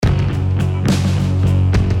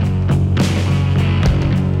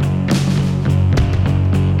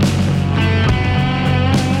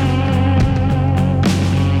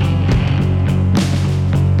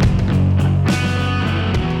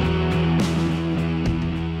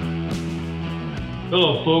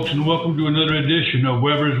Hello, folks, and welcome to another edition of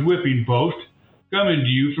Weber's Whipping Post, coming to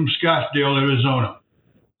you from Scottsdale, Arizona.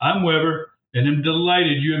 I'm Weber, and I'm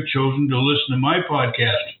delighted you have chosen to listen to my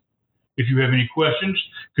podcast. If you have any questions,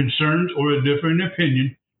 concerns, or a different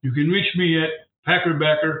opinion, you can reach me at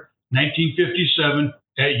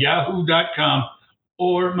packerbacker1957@yahoo.com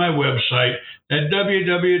or my website at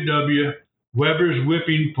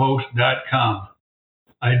www.weberswhippingpost.com.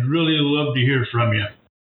 I'd really love to hear from you.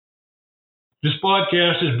 This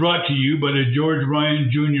podcast is brought to you by the George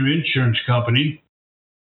Ryan Jr. Insurance Company.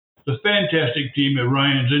 The fantastic team at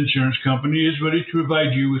Ryan's Insurance Company is ready to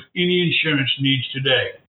provide you with any insurance needs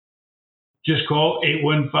today. Just call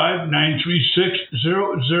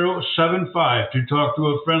 815-936-0075 to talk to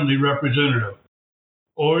a friendly representative.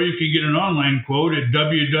 Or you can get an online quote at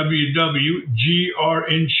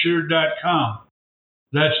www.grinsure.com.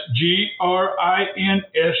 That's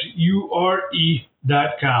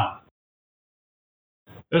grinsure.com.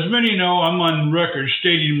 As many know, I'm on record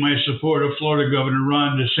stating my support of Florida Governor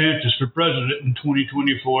Ron DeSantis for president in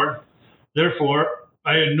 2024. Therefore,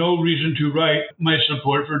 I had no reason to write my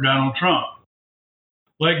support for Donald Trump.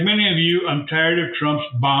 Like many of you, I'm tired of Trump's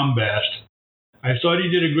bombast. I thought he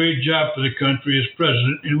did a great job for the country as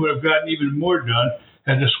president and would have gotten even more done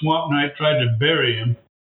had the swamp knight tried to bury him.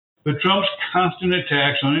 But Trump's constant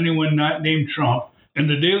attacks on anyone not named Trump and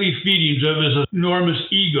the daily feedings of his enormous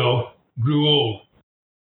ego grew old.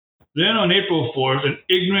 Then on April 4th, an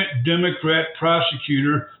ignorant Democrat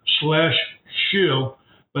prosecutor / shill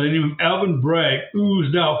by the name of Alvin Bragg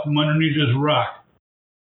oozed out from underneath his rock.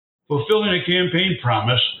 Fulfilling a campaign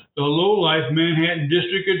promise, the low-life Manhattan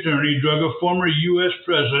district attorney drug a former U.S.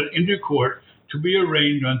 president into court to be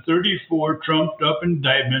arraigned on 34 trumped-up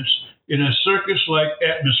indictments in a circus-like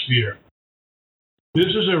atmosphere.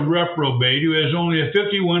 This is a reprobate who has only a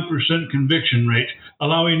 51% conviction rate,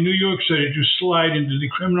 allowing New York City to slide into the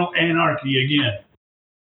criminal anarchy again.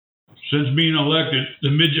 Since being elected,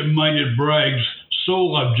 the midget-minded Bragg's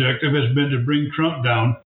sole objective has been to bring Trump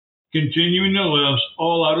down, continuing the left's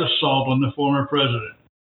all-out assault on the former president.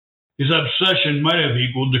 His obsession might have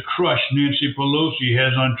equaled the crush Nancy Pelosi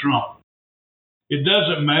has on Trump. It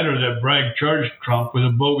doesn't matter that Bragg charged Trump with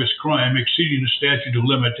a bogus crime exceeding the statute of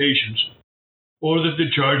limitations, or that the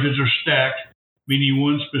charges are stacked, meaning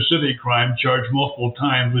one specific crime charged multiple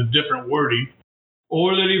times with different wording,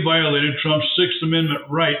 or that he violated Trump's Sixth Amendment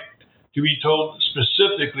right to be told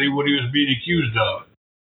specifically what he was being accused of.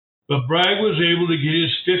 But Bragg was able to get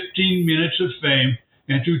his 15 minutes of fame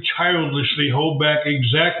and to childishly hold back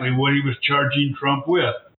exactly what he was charging Trump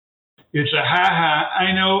with. It's a ha-ha,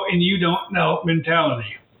 I know and you don't know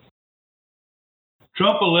mentality.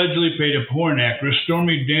 Trump allegedly paid a porn actress,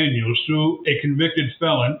 Stormy Daniels, through a convicted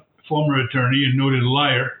felon, former attorney and noted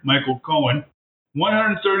liar, Michael Cohen,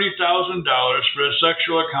 $130,000 for a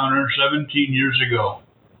sexual encounter 17 years ago.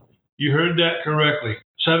 You heard that correctly,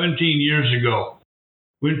 17 years ago.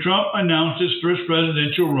 When Trump announced his first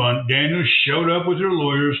presidential run, Daniels showed up with her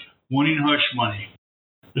lawyers wanting hush money.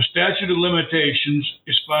 The statute of limitations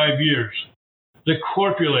is 5 years. The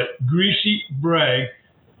corpulent, greasy Bragg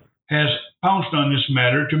has pounced on this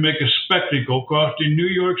matter to make a spectacle, costing New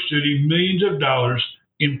York City millions of dollars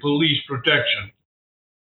in police protection.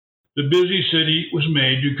 The busy city was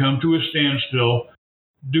made to come to a standstill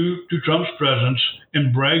due to Trump's presence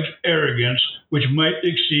and Bragg's arrogance, which might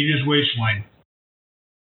exceed his waistline.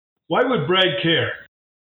 Why would Bragg care?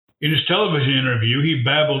 In his television interview, he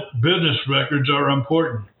babbled business records are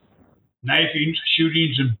important. Knifings,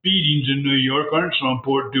 shootings, and beatings in New York aren't so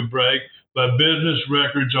important to Bragg, but business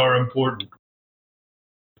records are important.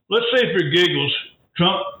 Let's say for giggles,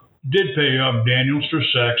 Trump did pay off Daniels for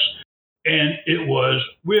sex, and it was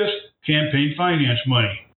with campaign finance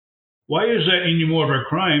money. Why is that any more of a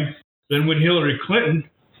crime than when Hillary Clinton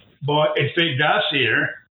bought a fake dossier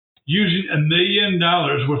using $1 million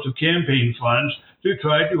worth of campaign funds to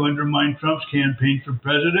try to undermine Trump's campaign for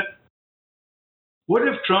president? What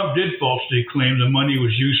if Trump did falsely claim the money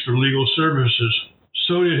was used for legal services?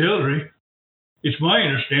 So did Hillary. It's my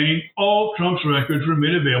understanding all Trump's records were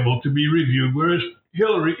made available to be reviewed, whereas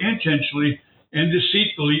Hillary intentionally and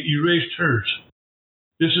deceitfully erased hers.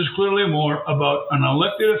 This is clearly more about an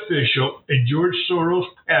elected official, a George Soros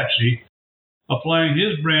patsy, applying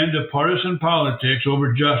his brand of partisan politics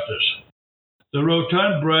over justice. The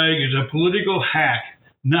rotund Bragg is a political hack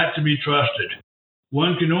not to be trusted.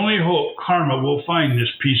 One can only hope karma will find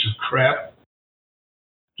this piece of crap.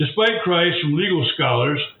 Despite cries from legal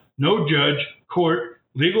scholars, no judge, court,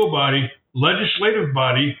 legal body, legislative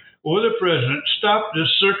body, or the president stopped this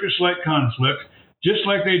circus-like conflict, just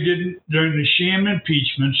like they did during the sham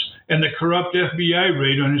impeachments and the corrupt FBI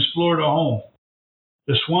raid on his Florida home.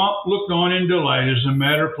 The swamp looked on in delight as the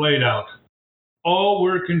matter played out. All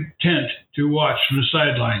were content to watch from the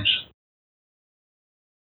sidelines.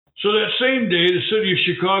 So that same day, the city of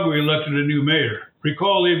Chicago elected a new mayor.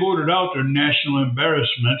 Recall they voted out their national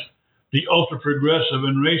embarrassment, the ultra-progressive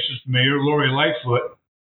and racist mayor, Lori Lightfoot.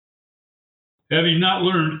 Having not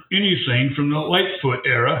learned anything from the Lightfoot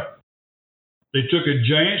era, they took a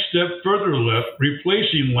giant step further left,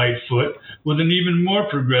 replacing Lightfoot with an even more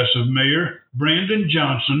progressive mayor, Brandon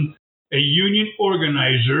Johnson, a union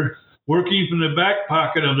organizer working from the back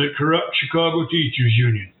pocket of the corrupt Chicago Teachers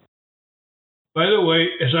Union. By the way,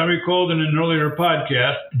 as I recalled in an earlier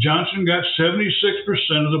podcast, Johnson got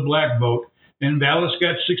 76% of the black vote, and Vallis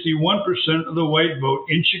got 61% of the white vote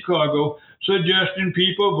in Chicago, suggesting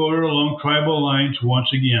people voted along tribal lines once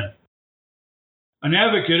again. An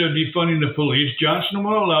advocate of defunding the police, Johnson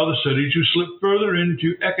will allow the city to slip further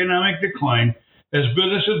into economic decline as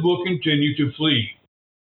businesses will continue to flee.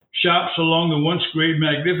 Shops along the once great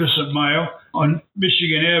Magnificent Mile on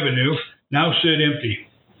Michigan Avenue now sit empty,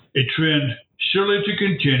 a trend surely to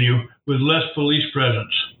continue with less police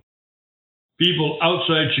presence. People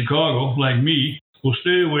outside Chicago, like me, will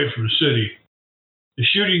stay away from the city. The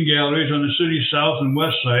shooting galleries on the city's south and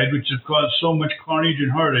west side, which have caused so much carnage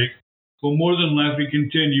and heartache, will more than likely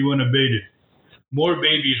continue unabated. More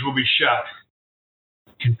babies will be shot.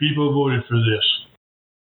 And people voted for this.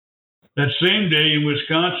 That same day in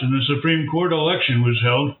Wisconsin, the Supreme Court election was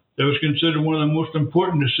held that was considered one of the most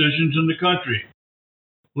important decisions in the country.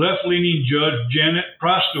 Left-leaning Judge Janet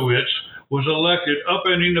Proskowitz was elected,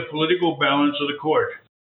 upending the political balance of the court.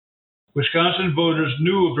 Wisconsin voters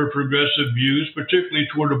knew of her progressive views, particularly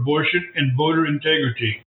toward abortion and voter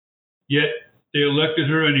integrity. Yet, they elected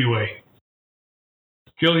her anyway.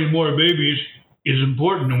 Killing more babies is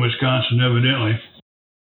important in Wisconsin, evidently.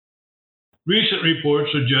 Recent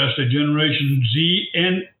reports suggest that Generation Z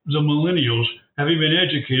and the millennials, having been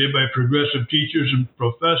educated by progressive teachers and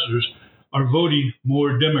professors, are voting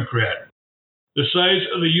more Democrat. The size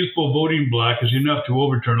of the youthful voting bloc is enough to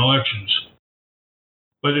overturn elections.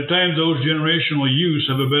 By the time those generational youths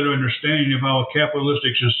have a better understanding of how a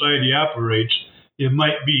capitalistic society operates, it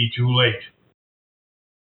might be too late.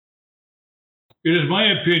 It is my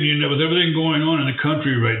opinion that with everything going on in the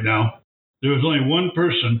country right now, there is only one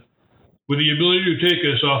person with the ability to take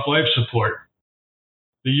us off life support.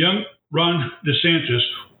 The young Ron DeSantis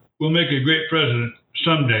will make a great president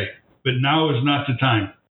someday, but now is not the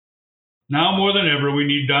time. Now more than ever, we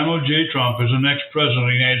need Donald J. Trump as the next president of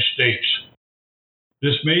the United States.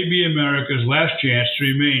 This may be America's last chance to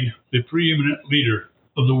remain the preeminent leader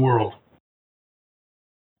of the world.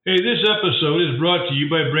 Hey, this episode is brought to you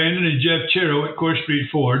by Brandon and Jeff Chero at Court Street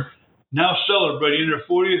Ford, now celebrating their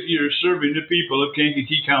 40th year serving the people of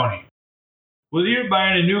Kankakee County. Whether you're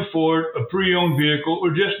buying a new Ford, a pre-owned vehicle, or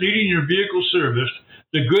just needing your vehicle serviced,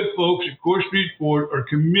 the good folks at Court Street Ford are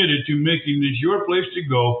committed to making this your place to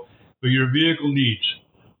go for your vehicle needs.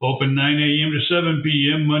 Open 9 a.m. to 7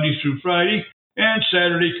 p.m. Monday through Friday, and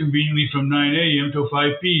Saturday conveniently from 9 a.m. to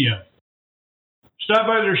 5 p.m. Stop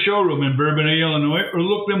by their showroom in Bourbonnais, Illinois, or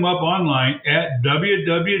look them up online at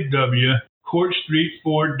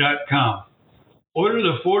www.courtstreetford.com. Order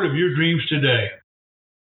the Ford of your dreams today.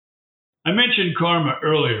 I mentioned karma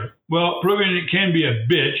earlier. Well, proving it can be a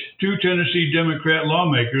bitch, 2 Tennessee Democrat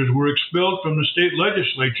lawmakers were expelled from the state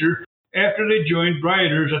legislature after they joined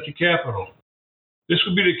rioters at the Capitol. This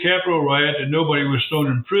would be the Capitol riot that nobody was thrown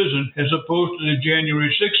in prison, as opposed to the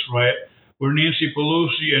January 6th riot, where Nancy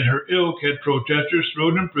Pelosi and her ilk had protesters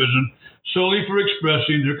thrown in prison solely for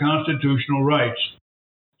expressing their constitutional rights.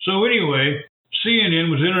 So anyway, CNN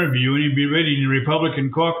was interviewing and berating the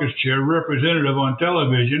Republican caucus chair representative on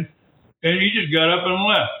television, and he just got up and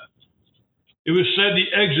left. It was said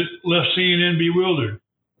the exit left CNN bewildered.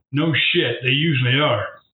 No shit, they usually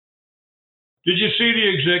are. Did you see the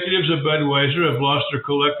executives of Budweiser have lost their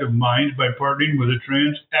collective minds by partnering with a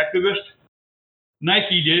trans activist?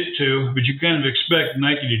 Nike did it too, but you kind of expect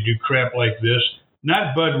Nike to do crap like this,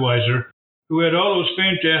 not Budweiser, who had all those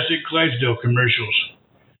fantastic Clydesdale commercials.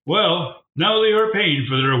 Well, now they are paying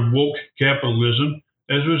for their woke capitalism,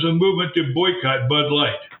 as was a movement to boycott Bud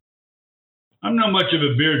Light. I'm not much of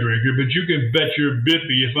a beer drinker, but you can bet your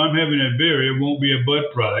bippy if I'm having a beer, it won't be a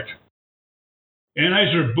Bud product.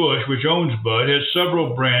 Anheuser-Busch, which owns Bud, has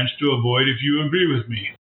several brands to avoid if you agree with me.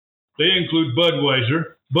 They include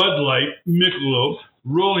Budweiser, Bud Light, Michelob,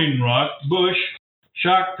 Rolling Rock, Busch,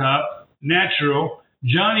 Shock Top, Natural,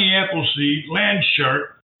 Johnny Appleseed,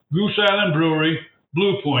 Landshark, Goose Island Brewery,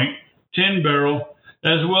 Blue Point, 10 Barrel,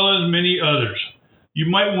 as well as many others. You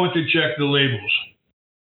might want to check the labels.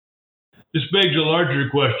 This begs a larger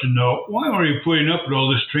question, though. Why are we putting up with all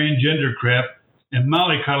this transgender crap and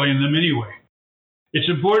mollycoddling them anyway? It's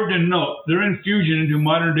important to note their infusion into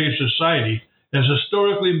modern-day society has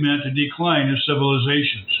historically meant a decline of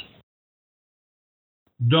civilizations.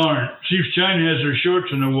 Darn, see if China has their shorts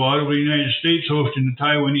in the water with the United States hosting the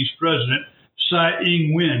Taiwanese president, Tsai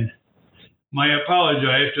Ing-wen. I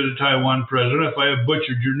apologize to the Taiwan president if I have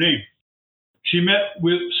butchered your name. She met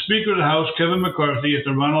with Speaker of the House Kevin McCarthy at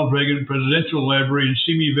the Ronald Reagan Presidential Library in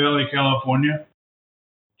Simi Valley, California.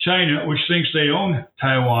 China, which thinks they own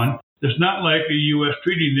Taiwan, does not like the U.S.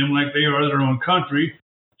 treating them like they are their own country,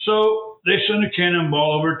 so they sent a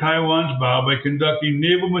cannonball over Taiwan's bow by conducting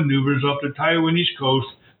naval maneuvers off the Taiwanese coast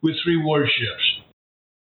with 3 warships.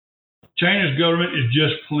 China's government is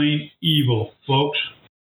just plain evil, folks.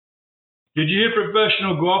 Did you hear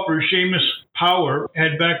professional golfer Seamus Power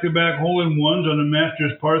had back-to-back hole-in-ones on the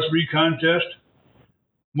Masters Par 3 contest?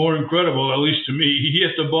 More incredible, at least to me, he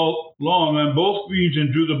hit the ball long on both greens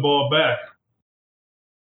and drew the ball back.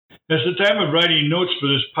 At the time of writing notes for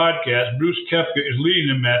this podcast, Bruce Koepka is leading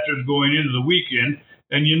the Masters going into the weekend,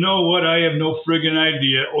 and you know what? I have no friggin'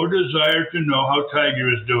 idea or desire to know how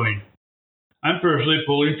Tiger is doing. I'm personally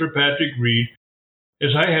pulling for Patrick Reed,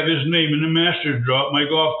 as I have his name in the Masters draw at my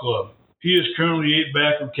golf club. He is currently 8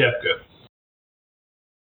 back of Koepka.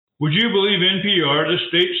 Would you believe NPR, the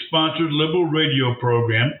state-sponsored liberal radio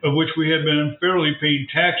program, of which we have been unfairly paying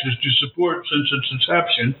taxes to support since its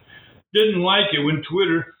inception, didn't like it when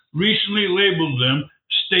Twitter recently labeled them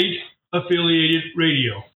state-affiliated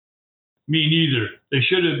radio? Me neither. They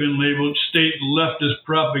should have been labeled state leftist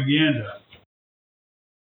propaganda.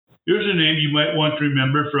 Here's a name you might want to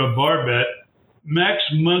remember for a bar bet. Max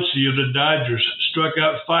Muncy of the Dodgers struck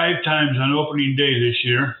out 5 times on opening day this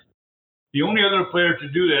year. The only other player to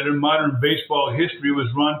do that in modern baseball history was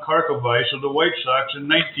Ron Karkovice of the White Sox in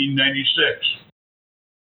 1996.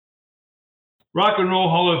 Rock and Roll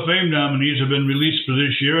Hall of Fame nominees have been released for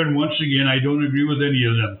this year, and once again, I don't agree with any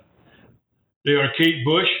of them. They are Kate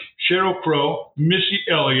Bush, Sheryl Crow, Missy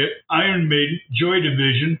Elliott, Iron Maiden, Joy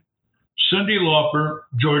Division, Cyndi Lauper,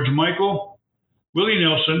 George Michael, Willie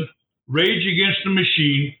Nelson, Rage Against the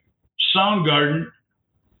Machine, Soundgarden,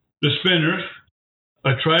 The Spinners,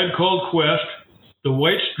 A Tribe Called Quest, The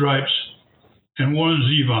White Stripes, and Warren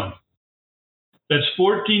Zevon. That's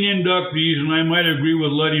 14 inductees, and I might agree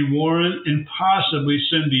with letting Warren and possibly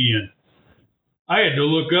Cyndi in. I had to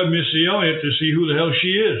look up Missy Elliott to see who the hell she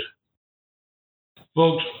is.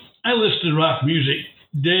 Folks, I listen to rock music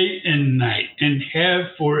day and night, and have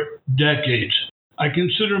for decades. I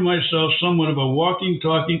consider myself somewhat of a walking,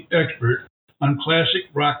 talking expert on classic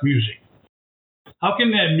rock music. How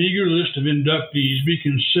can that meager list of inductees be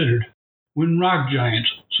considered when rock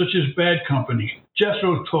giants such as Bad Company,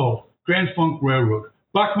 Jethro Tull, Grand Funk Railroad,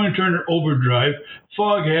 Bachman Turner Overdrive,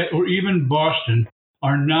 Foghat, or even Boston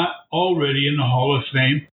are not already in the Hall of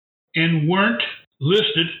Fame and weren't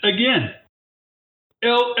listed again?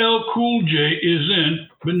 LL Cool J is in,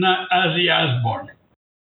 but not Ozzy Osbourne.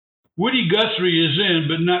 Woody Guthrie is in,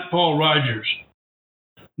 but not Paul Rogers.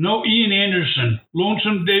 No Ian Anderson,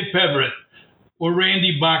 Lonesome Dave Peverett, or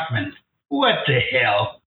Randy Bachman. What the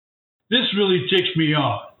hell? This really ticks me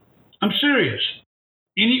off. I'm serious.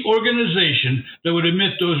 Any organization that would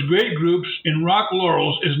admit those great groups in rock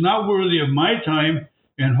laurels is not worthy of my time,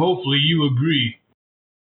 and hopefully you agree.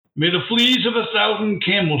 May the fleas of 1,000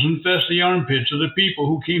 camels infest the armpits of the people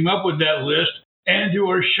who came up with that list and who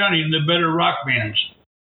are shunning the better rock bands.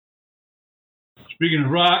 Speaking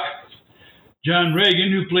of rock, John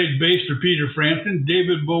Reagan, who played bass for Peter Frampton,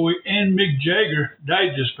 David Bowie, and Mick Jagger,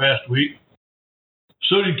 died this past week.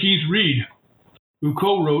 So did Keith Reed, who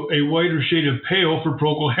co-wrote A Whiter Shade of Pale for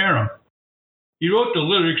Procol Harum. He wrote the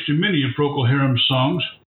lyrics to many of Procol Harum's songs.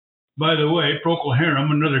 By the way, Procol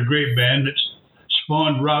Harum, another great band that's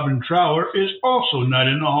spawned Robin Trower, is also not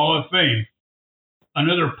in the Hall of Fame.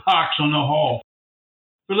 Another pox on the Hall.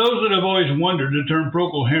 For those that have always wondered, the term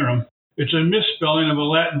Procol Harum, it's a misspelling of a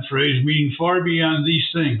Latin phrase meaning far beyond these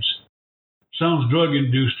things. Sounds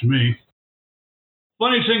drug-induced to me.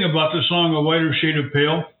 Funny thing about the song A Whiter Shade of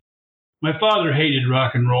Pale, my father hated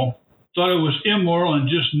rock and roll, thought it was immoral and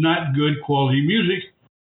just not good quality music,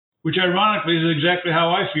 which ironically is exactly how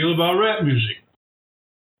I feel about rap music.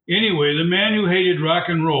 Anyway, the man who hated rock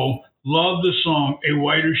and roll loved the song A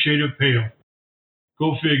Whiter Shade of Pale.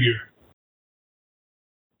 Go figure.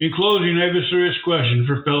 In closing, I have a serious question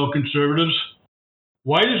for fellow conservatives.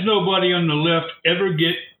 Why does nobody on the left ever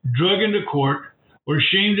get dragged into court or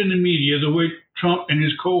shamed in the media the way Trump and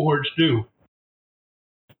his cohorts do?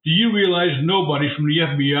 Do you realize nobody from the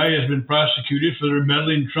FBI has been prosecuted for their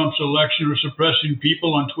meddling in Trump's election or suppressing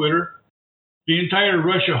people on Twitter? The entire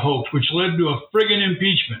Russia hoax, which led to a friggin'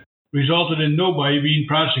 impeachment, resulted in nobody being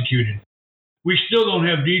prosecuted. We still don't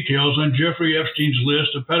have details on Jeffrey Epstein's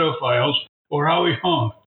list of pedophiles or how he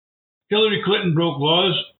hung. Hillary Clinton broke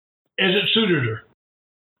laws as it suited her.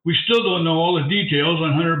 We still don't know all the details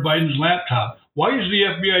on Hunter Biden's laptop. Why is the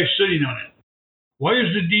FBI sitting on it? Why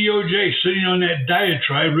is the DOJ sitting on that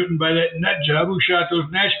diatribe written by that nutjob who shot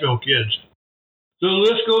those Nashville kids? The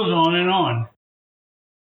list goes on and on.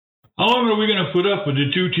 How long are we going to put up with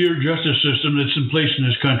the two-tier justice system that's in place in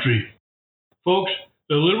this country? Folks,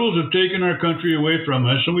 the liberals have taken our country away from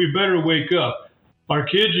us, and we better wake up. Our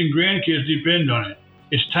kids and grandkids depend on it.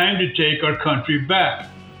 It's time to take our country back.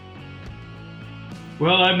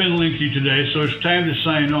 Well, I've been lengthy today, so it's time to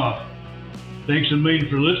sign off. Thanks a million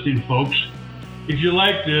for listening, folks. If you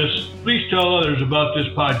like this, please tell others about this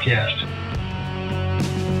podcast.